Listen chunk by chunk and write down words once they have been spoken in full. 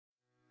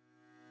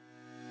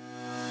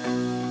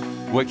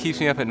What keeps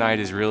me up at night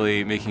is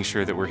really making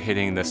sure that we're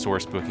hitting the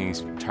source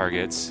bookings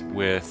targets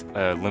with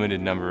a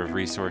limited number of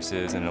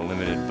resources and a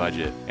limited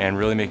budget, and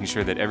really making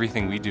sure that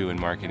everything we do in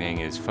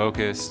marketing is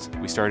focused.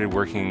 We started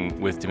working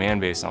with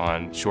Demandbase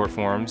on short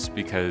forms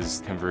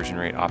because conversion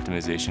rate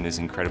optimization is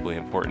incredibly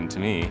important to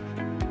me.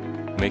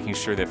 Making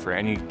sure that for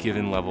any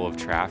given level of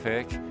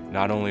traffic,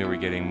 not only are we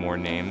getting more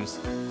names,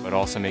 but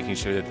also making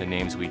sure that the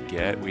names we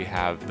get, we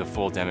have the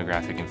full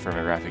demographic and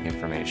firmographic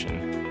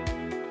information.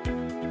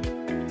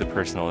 The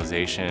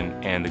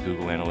personalization and the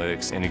Google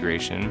Analytics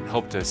integration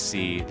helped us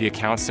see the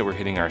accounts that were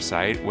hitting our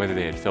site, whether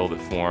they had filled a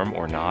form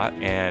or not.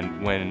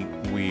 And when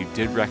we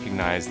did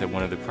recognize that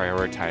one of the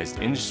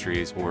prioritized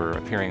industries were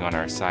appearing on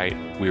our site,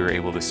 we were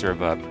able to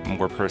serve up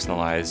more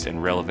personalized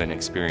and relevant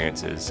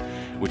experiences,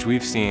 which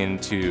we've seen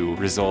to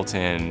result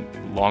in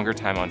longer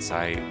time on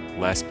site,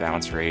 less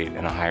bounce rate,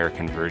 and a higher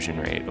conversion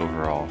rate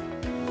overall.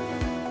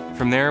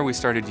 From there, we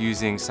started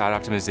using site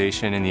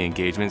optimization and the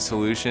engagement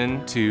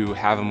solution to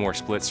have a more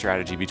split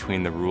strategy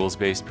between the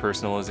rules-based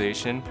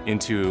personalization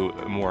into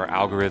more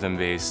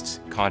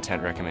algorithm-based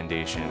content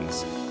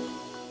recommendations.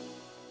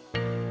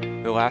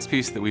 The last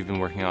piece that we've been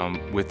working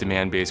on with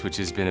Demandbase, which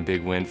has been a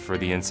big win for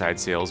the inside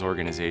sales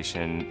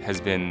organization,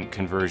 has been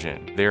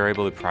conversion. They're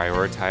able to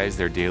prioritize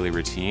their daily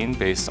routine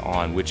based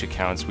on which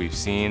accounts we've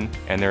seen,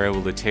 and they're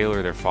able to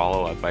tailor their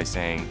follow-up by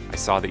saying, I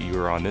saw that you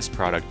were on this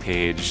product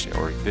page,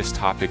 or this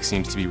topic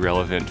seems to be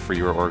relevant for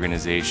your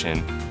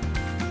organization.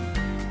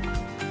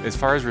 As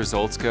far as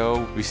results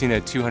go, we've seen a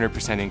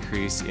 200%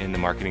 increase in the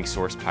marketing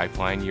source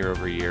pipeline year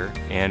over year,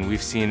 and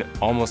we've seen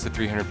almost a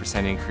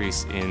 300%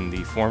 increase in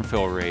the form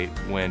fill rate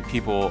when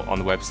people on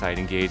the website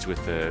engage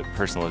with the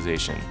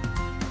personalization.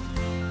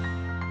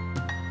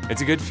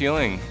 It's a good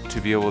feeling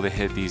to be able to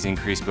hit these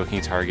increased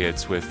booking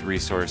targets with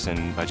resource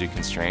and budget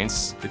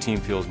constraints. The team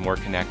feels more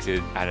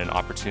connected at an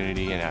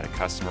opportunity and at a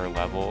customer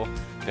level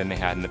than they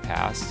had in the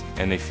past,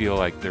 and they feel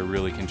like they're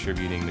really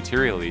contributing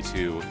materially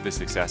to the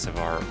success of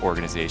our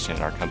organization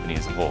and our company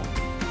as a whole.